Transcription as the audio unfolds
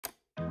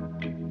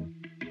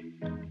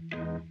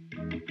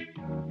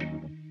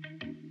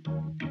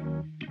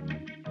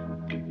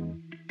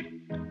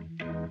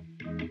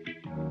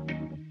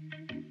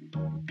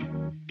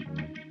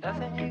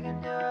Nothing you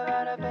can do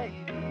about it,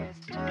 baby, it's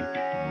too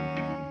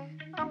late.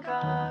 I'm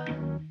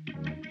gone.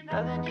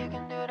 Nothing you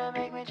can do to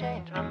make me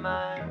change my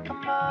mind.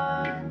 Come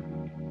on.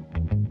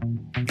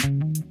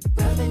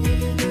 Nothing you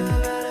can do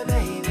about it,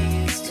 baby,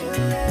 it's too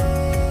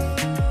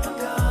late. I'm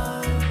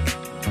gone.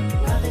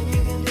 Nothing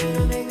you can do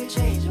to make me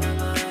change my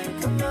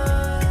mind. Come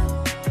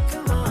on,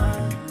 come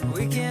on.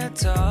 We can't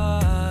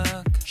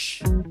talk.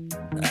 Shh.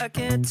 I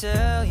can't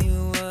tell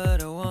you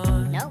what I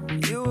want. Nope.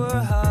 You were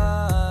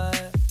hot.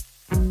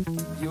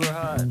 You were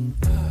hot.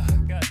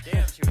 God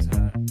damn, she was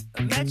hot.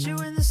 I met you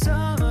in the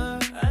summer.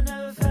 I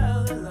never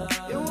felt in love.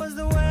 It was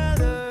the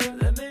weather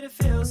that made it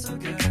feel so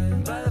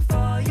good. By the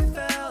fall you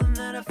fell and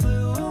then I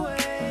flew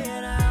away.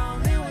 And I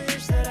only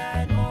wish that I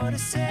had more to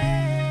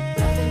say.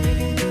 Nothing you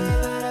can do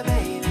about it,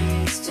 baby,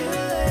 it's too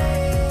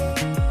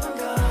late. I'm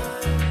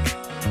gone.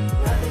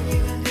 Nothing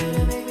you can do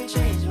to make me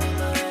change my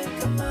mind.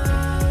 Come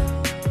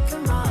on,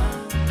 come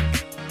on.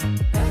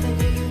 Nothing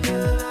you can do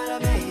about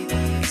it, baby,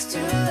 it's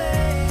too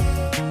late.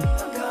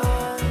 I'm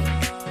gone.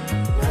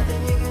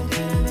 Nothing you can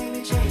do to make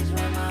me change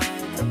my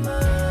mind. Come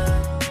on,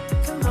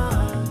 come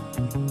on.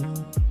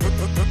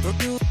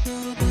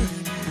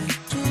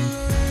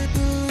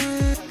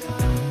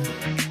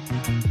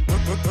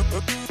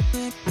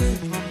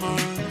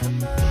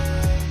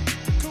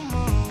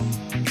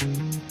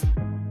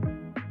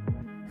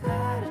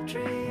 Had a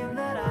dream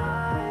that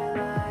I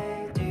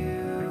liked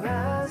you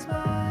as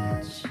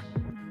much.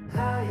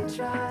 How you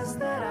trust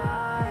that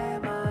I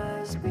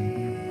must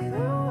be the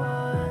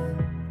one.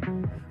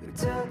 We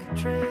took a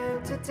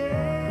trip to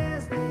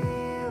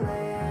Disneyland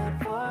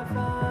for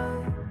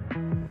fun.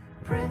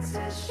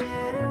 Princess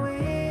shit and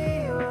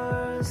we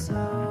were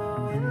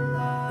so in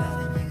love.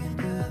 Nothing you can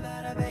do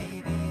about it,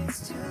 baby, it's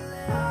too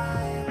late.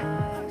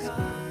 I'm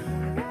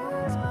gone.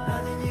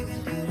 Nothing you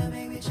can do to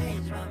make me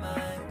change my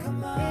mind.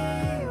 Come on,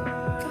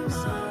 come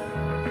on.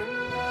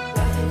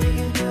 Nothing you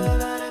can do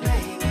about it,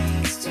 baby,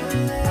 it's too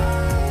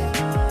late.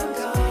 I'm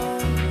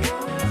gone.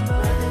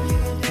 Nothing you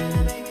can do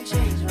to make me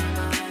change my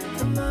mind.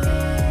 Come on,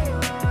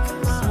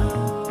 come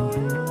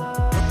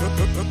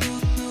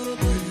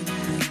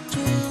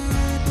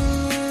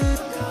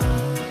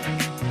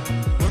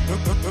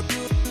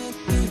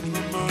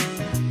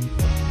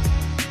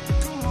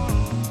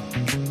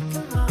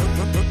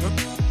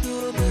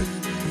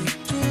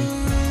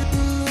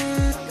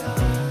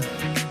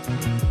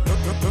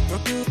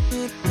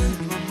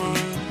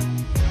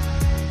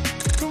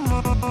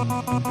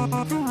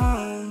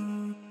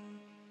on.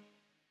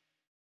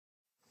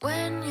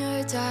 When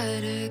your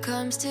daughter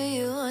comes to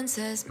you and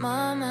says,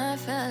 Mom, I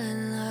fell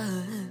in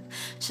love,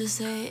 she'll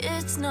say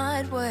it's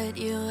not what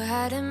you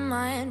had in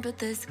mind, but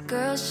this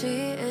girl,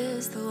 she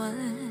is the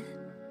one.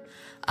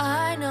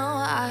 I know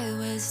I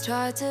was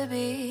taught to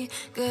be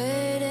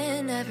good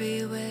in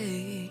every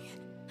way,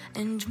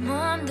 and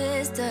Mom,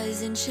 this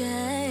doesn't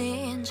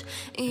change,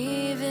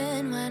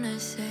 even when I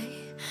say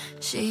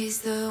she's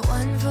the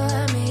one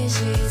for me,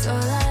 she's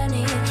all I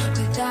need.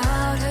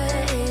 Without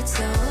her, it's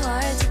so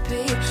hard to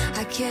breathe.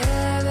 I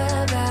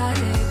care about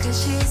her cause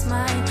she's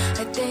mine.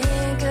 I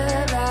think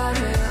about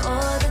her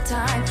all the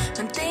time.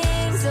 When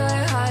things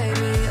are hard,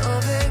 we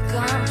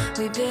overcome.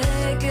 We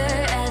bigger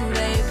and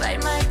they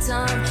bite my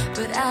tongue.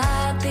 But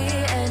at the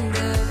end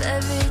of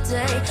every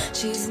day,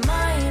 she's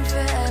mine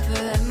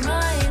forever,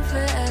 mine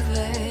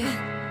forever.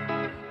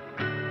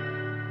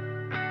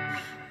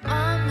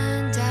 Mom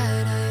and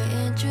Dad,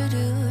 I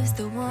introduced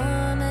the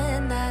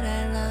woman that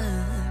I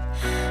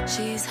love.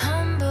 She's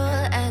humble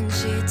and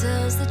she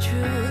tells the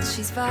truth.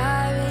 She's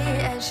fiery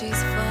and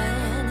she's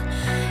fun.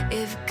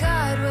 If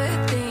God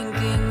were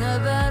thinking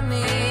about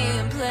me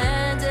and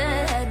planned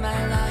ahead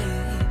my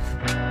life,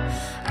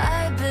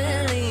 I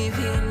believe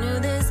he knew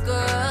this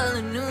girl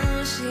and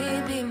knew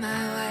she'd be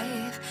my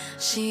wife.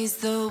 She's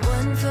the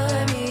one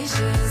for me,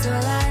 she's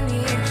all I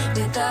need.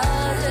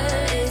 Without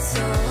her, it's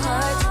so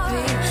hard to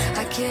breathe.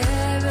 I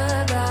care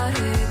about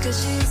her cause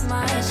she's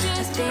mine.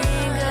 I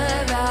think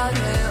about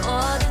her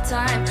all the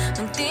time.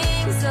 When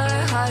things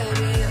are hard,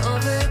 we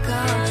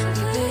overcome. We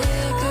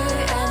bigger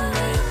and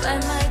they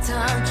bite my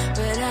tongue.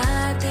 But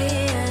at the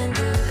end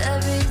of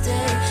every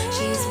day,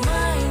 she's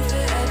mine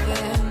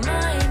forever,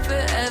 mine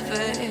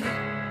forever.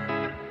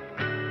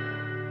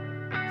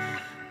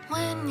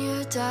 When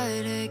your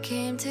daughter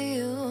came to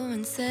you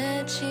and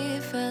said she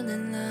fell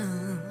in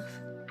love,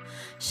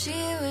 she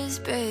was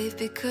brave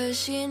because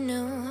she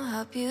knew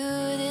how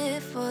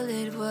beautiful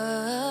it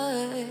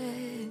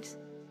was.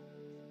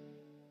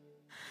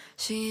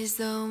 She's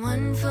the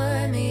one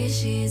for me,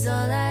 she's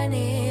all I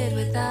need.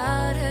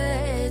 Without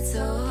her, it's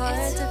so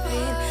hard to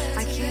breathe.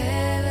 I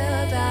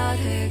care about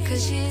her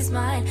cause she's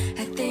mine.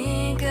 I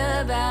think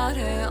about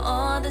her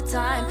all the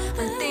time.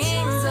 When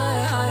things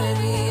are hard,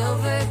 we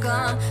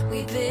overcome.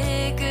 We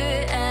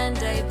bigger and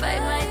I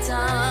bite my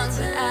tongue.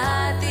 But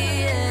at the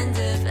end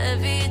of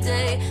every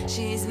day,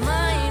 she's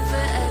mine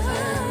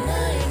forever,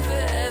 mine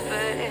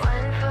forever.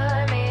 One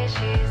for me,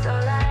 she's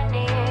all I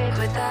need.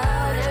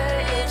 Without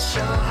her, it's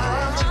so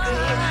hard to breathe.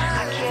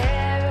 I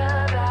care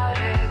about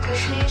her cause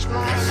she's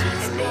mine. I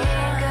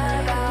think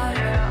about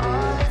her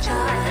all the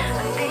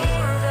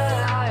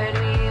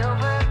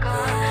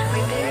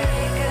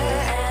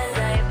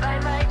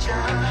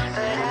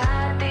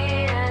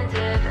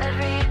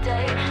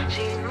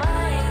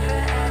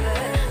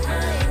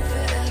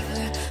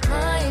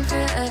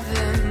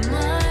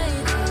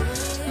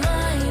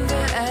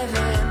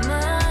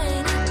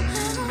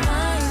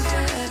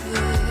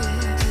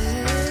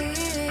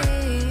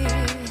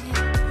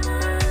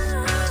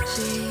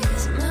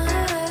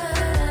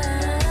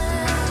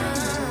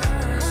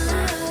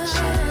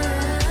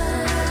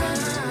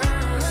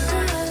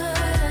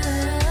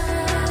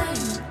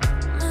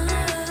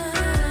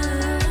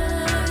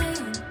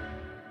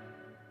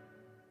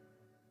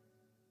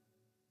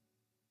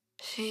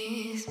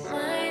She's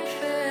mine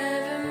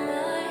forever,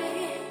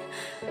 mine,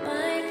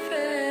 mine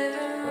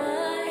forever,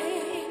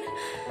 mine,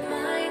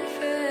 mine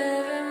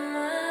forever,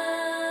 mine.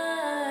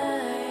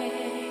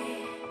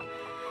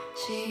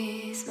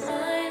 She's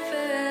mine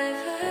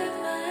forever,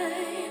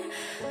 mine,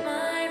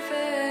 mine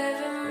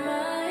forever,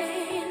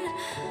 mine,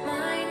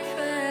 mine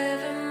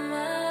forever, mine.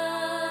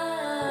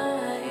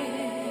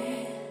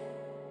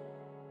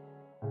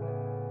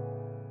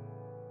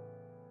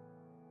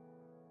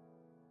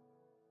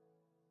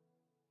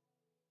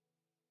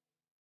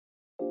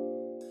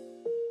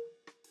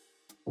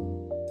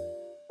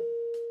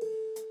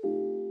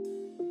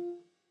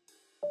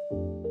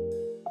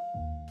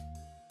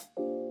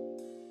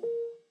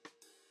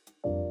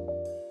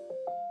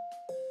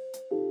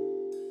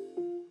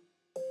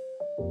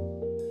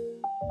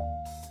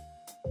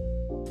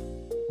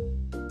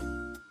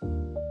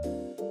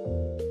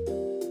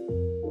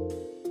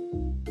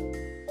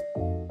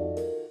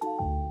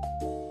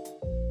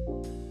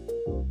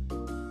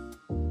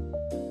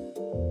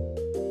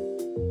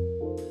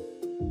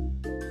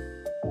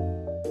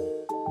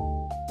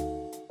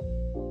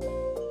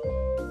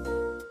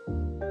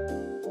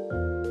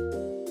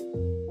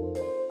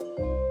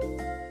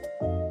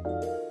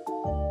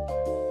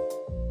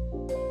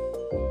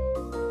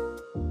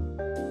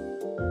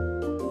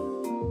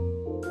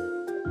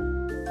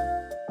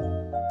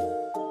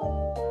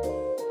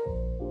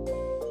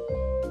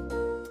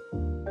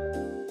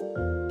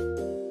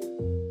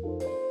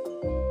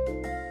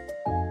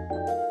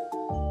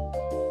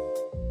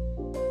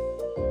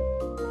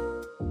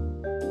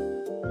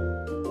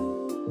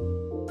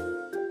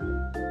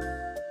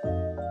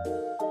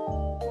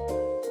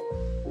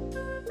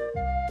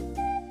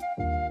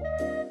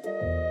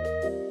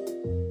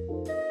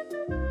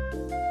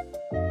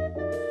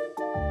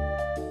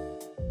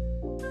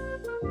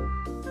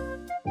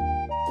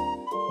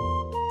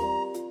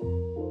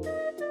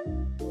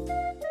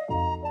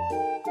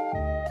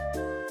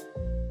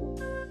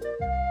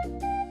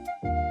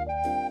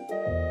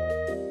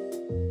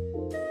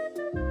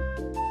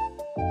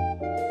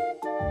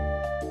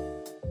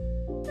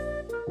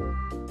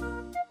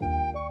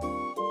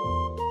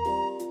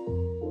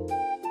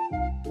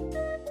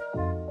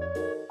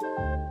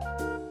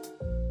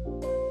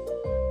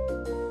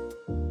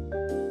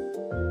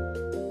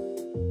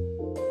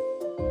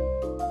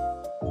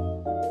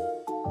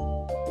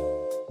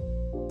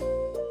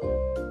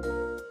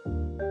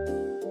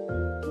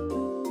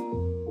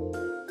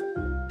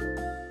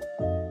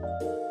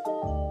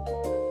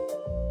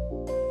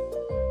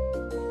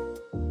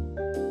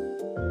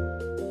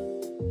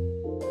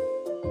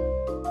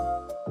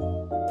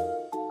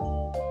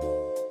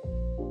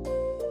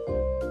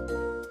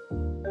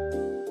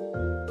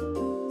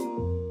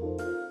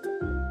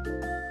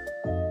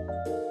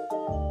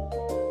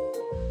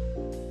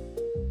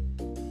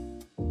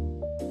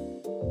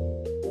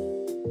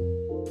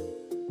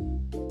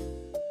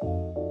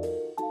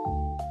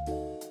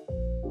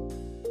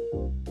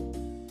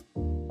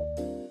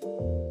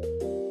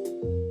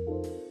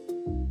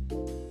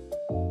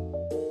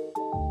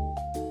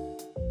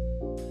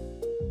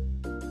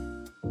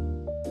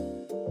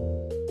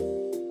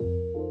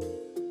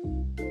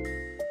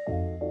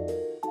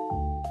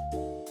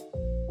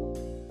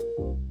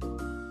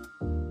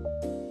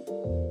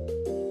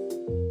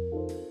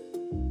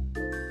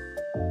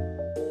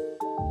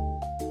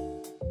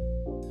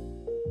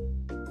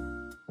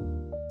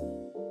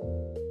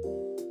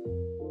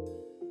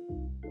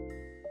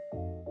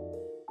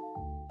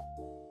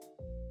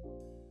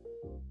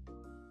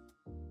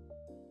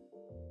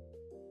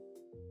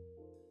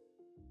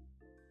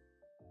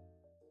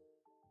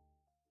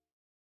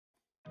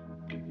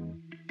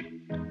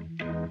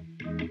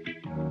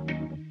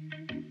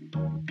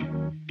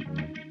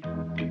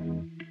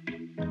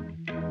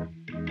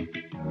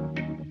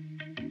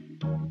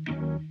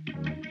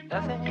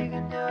 Nothing you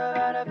can do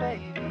about it,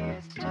 baby,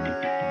 it's too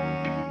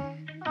late.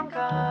 I'm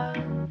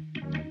gone.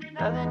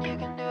 Nothing you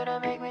can do to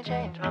make me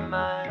change my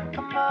mind.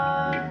 Come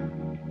on.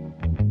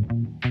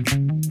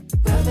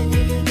 Nothing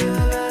you can do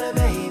about it,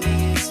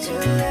 baby, it's too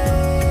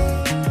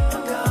late.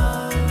 I'm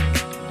gone.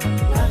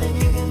 Nothing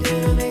you can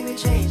do to make me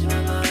change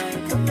my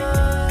mind. Come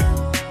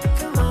on,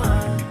 come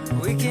on.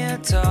 We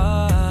can't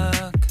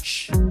talk.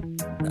 Shh.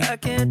 I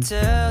can't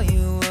tell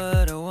you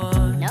what I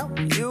want. Nope.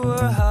 You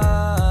were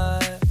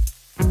hot.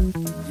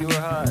 You were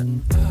hot.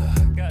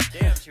 God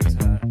damn, she was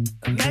hot.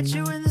 I met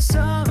you in